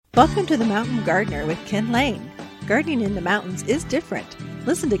Welcome to the Mountain Gardener with Ken Lane. Gardening in the mountains is different.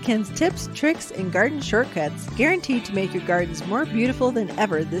 Listen to Ken's tips, tricks, and garden shortcuts guaranteed to make your gardens more beautiful than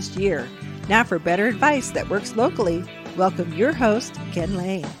ever this year. Now for better advice that works locally, welcome your host, Ken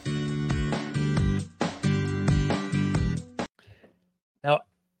Lane. Now,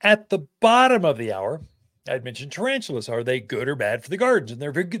 at the bottom of the hour, I'd mentioned tarantulas. Are they good or bad for the gardens? And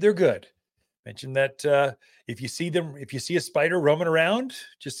they're good. Mentioned that if you see a spider roaming around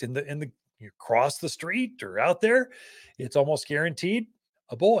just in the across the street or out there, it's almost guaranteed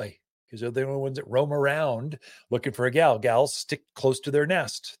a boy, because they're the only ones that roam around looking for a gal. Gals stick close to their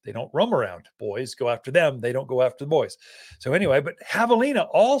nest. They don't roam around. Boys go after them. They don't go after the boys. So anyway, but Javelina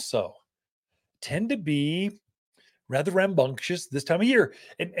also tend to be rather rambunctious this time of year.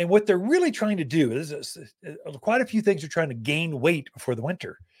 And what they're really trying to do is quite a few things are trying to gain weight before the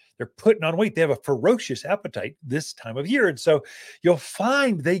winter. They're putting on weight. They have a ferocious appetite this time of year. And so you'll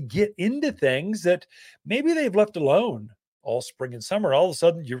find they get into things that maybe they've left alone all spring and summer. All of a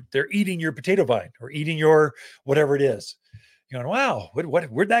sudden, they're eating your potato vine or eating your whatever it is. You're going, wow,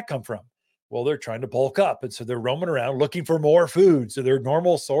 where'd that come from? Well, they're trying to bulk up. And so they're roaming around looking for more food. So their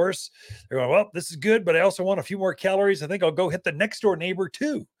normal source, they're going, well, this is good, but I also want a few more calories. I think I'll go hit the next door neighbor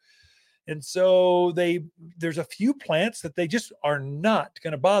too. And so there's a few plants that they just are not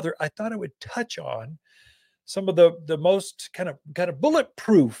going to bother. I thought I would touch on some of the most kind of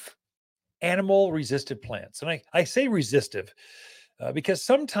bulletproof animal resistant plants. And I say resistive because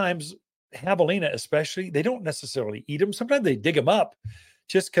sometimes Javelina especially, they don't necessarily eat them. Sometimes they dig them up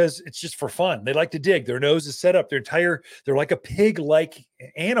just because it's just for fun. They like to dig. Their nose is set up. They're like a pig-like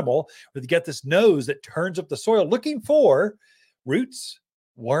animal where they get this nose that turns up the soil looking for roots,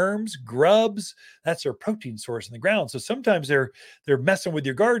 worms, grubs. That's their protein source in the ground. So sometimes they're messing with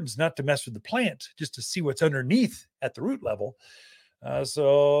your gardens, not to mess with the plant, just to see what's underneath at the root level.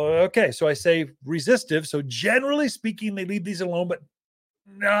 So I say resistive. So generally speaking, they leave these alone, but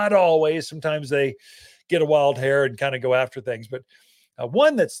not always. Sometimes they get a wild hair and kind of go after things. But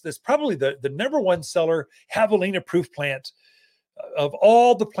one that's probably the number one seller Javelina proof plant of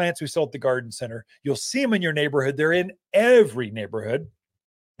all the plants we sell at the garden center. You'll see them in your neighborhood. They're in every neighborhood.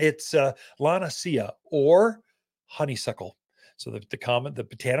 It's Lanacea or honeysuckle. So the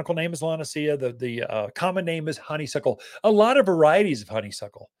botanical name is Lanacea. The common name is honeysuckle. A lot of varieties of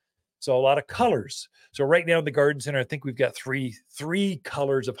honeysuckle. So a lot of colors. So right now in the garden center, I think we've got three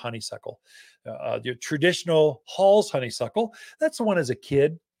colors of honeysuckle. Your traditional Hall's honeysuckle. That's the one as a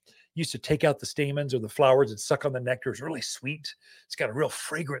kid used to take out the stamens or the flowers and suck on the nectar. It's really sweet. It's got a real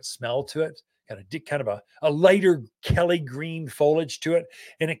fragrant smell to it. Kind of a lighter Kelly green foliage to it.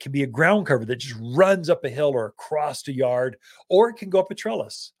 And it can be a ground cover that just runs up a hill or across a yard, or it can go up a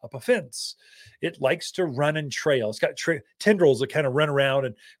trellis, up a fence. It likes to run and trail. It's got tendrils that kind of run around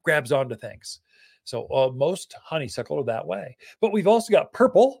and grabs onto things. So most honeysuckle are that way. But we've also got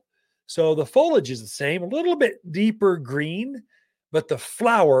purple. So the foliage is the same, a little bit deeper green, but the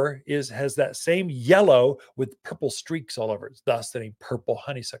flower has that same yellow with purple streaks all over it. Thus the name purple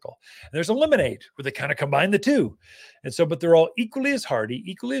honeysuckle. And there's a lemonade where they kind of combine the two. And so, but they're all equally as hardy,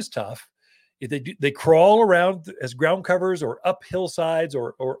 equally as tough. If they crawl around as ground covers or up hillsides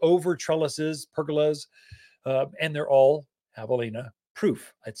or over trellises, pergolas, and they're all Javelina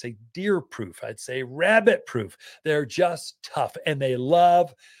proof. I'd say deer proof. I'd say rabbit proof. They're just tough, and they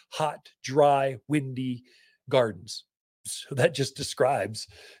love hot, dry, windy gardens. So that just describes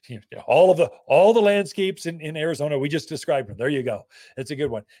all the landscapes in Arizona. We just described them. There you go. It's a good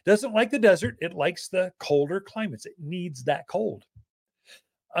one. Doesn't like the desert. It likes the colder climates. It needs that cold.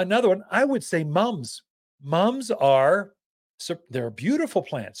 Another one, I would say mums. Mums they're a beautiful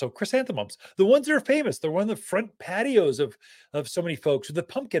plant. So chrysanthemums, the ones that are famous, they're one of the front patios of so many folks with the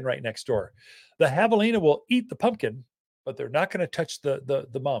pumpkin right next door. The Javelina will eat the pumpkin, but they're not going to touch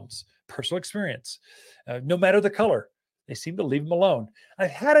the mums. Personal experience. No matter the color. They seem to leave them alone.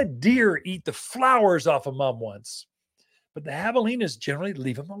 I've had a deer eat the flowers off a mum once, but the Javelinas generally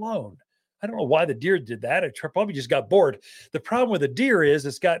leave them alone. I don't know why the deer did that. It probably just got bored. The problem with a deer is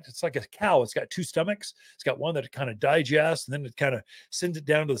it's like a cow. It's got two stomachs. It's got one that it kind of digests, and then it kind of sends it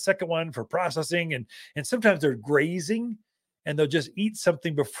down to the second one for processing. And sometimes they're grazing, and they'll just eat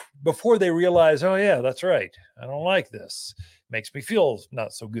something before they realize, oh yeah, that's right. I don't like this. It makes me feel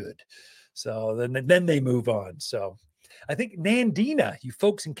not so good. So then they move on. So I think Nandina, you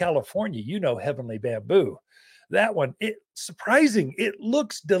folks in California, heavenly bamboo. That one, surprising. It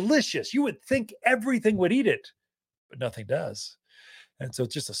looks delicious. You would think everything would eat it, but nothing does. And so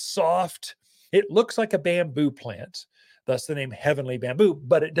it's just a it looks like a bamboo plant, thus the name heavenly bamboo,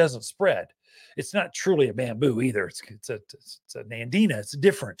 but it doesn't spread. It's not truly a bamboo either. It's an andina. It's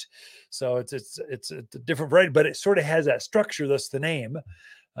different. So it's a different variety, but it sort of has that structure. That's the name.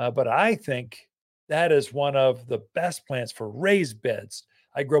 But I think that is one of the best plants for raised beds.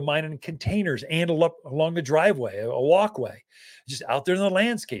 I grow mine in containers and along the driveway, a walkway, just out there in the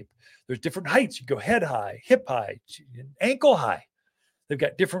landscape. There's different heights. You go head high, hip high, ankle high. They've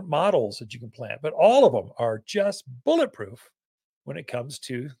got different models that you can plant, but all of them are just bulletproof when it comes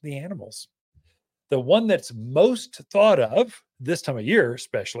to the animals. The one that's most thought of this time of year,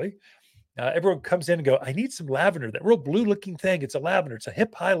 especially, everyone comes in and go, I need some lavender, that real blue looking thing. It's a lavender. It's a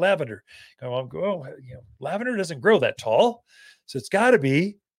hip high lavender. Lavender doesn't grow that tall. So it's got to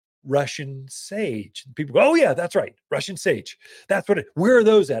be Russian sage. People go, oh yeah, that's right. Russian sage. That's what where are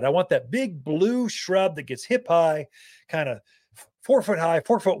those at? I want that big blue shrub that gets hip high, kind of 4 foot high,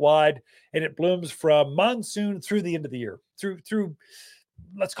 4 foot wide, and it blooms from monsoon through the end of the year, through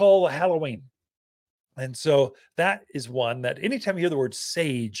let's call it Halloween. And so that is one that anytime you hear the word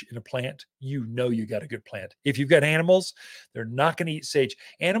sage in a plant, you know you got a good plant. If you've got animals, they're not going to eat sage.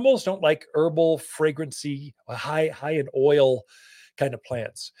 Animals don't like herbal, fragrancy, high in oil kind of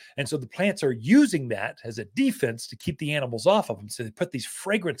plants. And so the plants are using that as a defense to keep the animals off of them. So they put these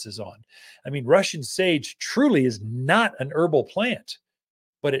fragrances on. I mean, Russian sage truly is not an herbal plant,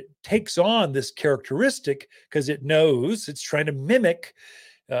 but it takes on this characteristic because it knows it's trying to mimic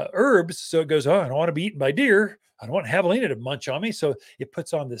herbs. So it goes, oh, I don't want to be eaten by deer. I don't want Javelina to munch on me. So it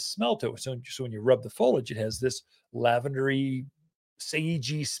puts on this smell to it. So when you rub the foliage, it has this lavendery,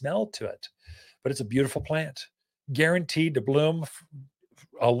 sagey smell to it. But it's a beautiful plant, guaranteed to bloom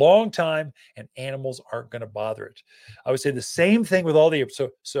a long time, and animals aren't going to bother it. I would say the same thing with all the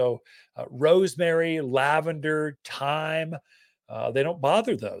rosemary, lavender, thyme. They don't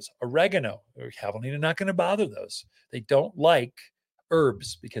bother those. Oregano, Javelina, not going to bother those. They don't like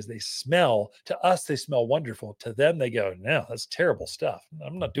herbs because they smell, to us, they smell wonderful. To them, they go, no, that's terrible stuff.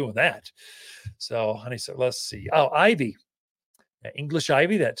 I'm not doing that. So, honey, so let's see. Oh, ivy, English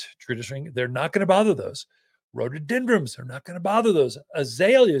ivy, that's traditionally, they're not going to bother those. Rhododendrons are not going to bother those.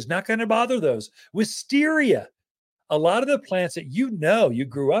 Azaleas, not going to bother those. Wisteria, a lot of the plants that you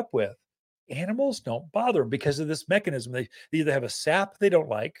grew up with, animals don't bother them because of this mechanism. They either have a sap they don't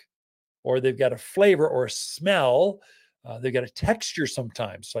like, or they've got a flavor or a smell. They've got a texture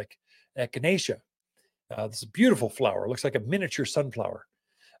sometimes, like echinacea. This is a beautiful flower. It looks like a miniature sunflower.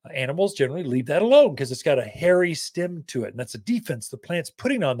 Animals generally leave that alone because it's got a hairy stem to it. And that's a defense the plant's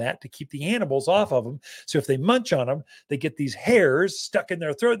putting on that to keep the animals off of them. So if they munch on them, they get these hairs stuck in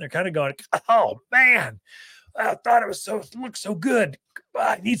their throat and they're kind of going, oh man, I thought it looks so good.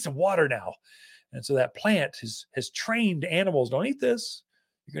 I need some water now. And so that plant has trained animals, don't eat this.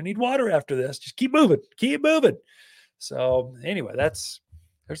 You're going to need water after this. Just keep moving, keep moving. So anyway,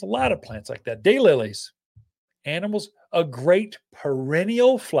 there's a lot of plants like that. Daylilies, animals, a great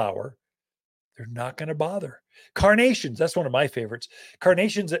perennial flower. They're not going to bother. Carnations, that's one of my favorites.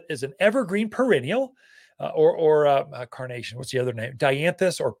 Carnations is an evergreen perennial, or carnation. What's the other name?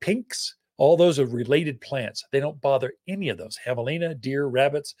 Dianthus or pinks. All those are related plants. They don't bother any of those. Javelina, deer,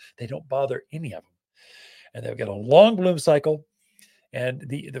 rabbits, they don't bother any of them. And they've got a long bloom cycle. And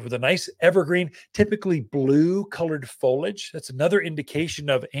with a nice evergreen, typically blue colored foliage. That's another indication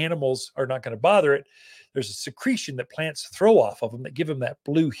of animals are not going to bother it. There's a secretion that plants throw off of them that give them that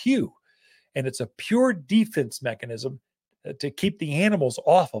blue hue. And it's a pure defense mechanism to keep the animals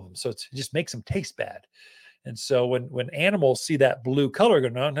off of them. So it just makes them taste bad. And so when animals see that blue color, go,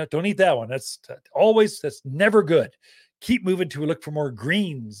 no, don't eat that one. That's never good. Keep moving to look for more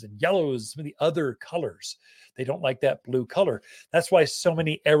greens and yellows, some of the other colors. They don't like that blue color. That's why so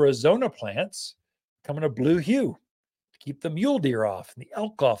many Arizona plants come in a blue hue to keep the mule deer off and the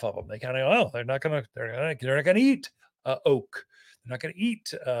elk off of them. They kind of, they're not going to eat oak. They're not going to eat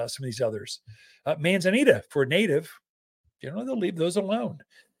some of these others. Manzanita for native, generally they'll leave those alone.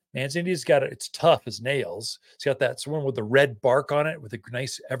 Manzanita's it's tough as nails. It's got that one with the red bark on it with a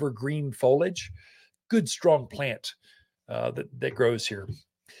nice evergreen foliage. Good, strong plant that grows here.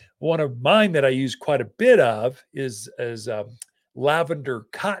 One of mine that I use quite a bit of is lavender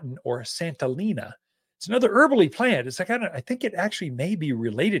cotton or Santalina. It's another herbally plant. It's I think it actually may be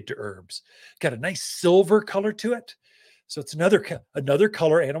related to herbs. Got a nice silver color to it. So it's another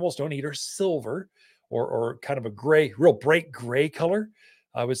color animals don't eat, or silver, or kind of a gray, real bright gray color.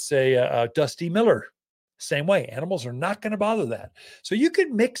 I would say Dusty Miller. Same way. Animals are not going to bother that. So you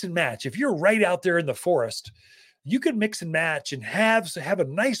can mix and match. If you're right out there in the forest, you can mix and match and have a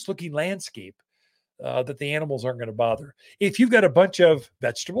nice looking landscape that the animals aren't going to bother. If you've got a bunch of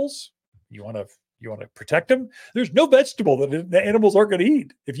vegetables, you want to You want to protect them? There's no vegetable that the animals aren't going to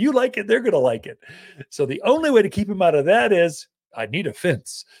eat. If you like it, they're going to like it. So the only way to keep them out of that is I need a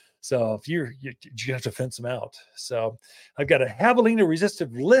fence. So if you have to fence them out. So I've got a Javelina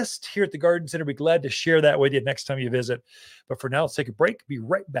resistive list here at the Garden Center. Be glad to share that with you next time you visit. But for now, let's take a break. Be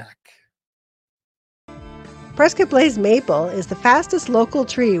right back. Prescott Blaze Maple is the fastest local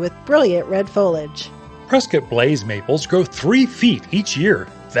tree with brilliant red foliage. Prescott Blaze maples grow 3 feet each year.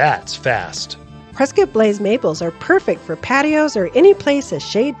 That's fast. Prescott Blaze Maples are perfect for patios or any place a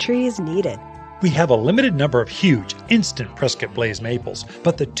shade tree is needed. We have a limited number of huge, instant Prescott Blaze maples,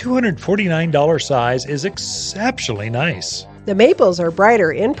 but the $249 size is exceptionally nice. The maples are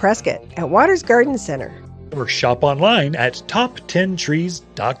brighter in Prescott at Waters Garden Center. Or shop online at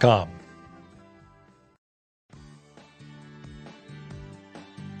top10trees.com.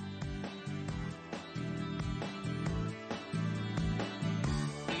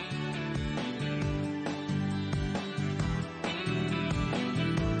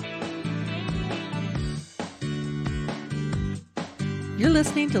 You're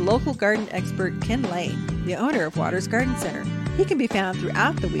listening to local garden expert Ken Lane, the owner of Waters Garden Center. He can be found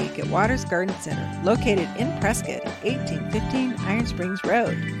throughout the week at Waters Garden Center, located in Prescott at 1815 Iron Springs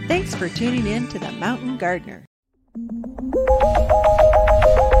Road. Thanks for tuning in to The Mountain Gardener.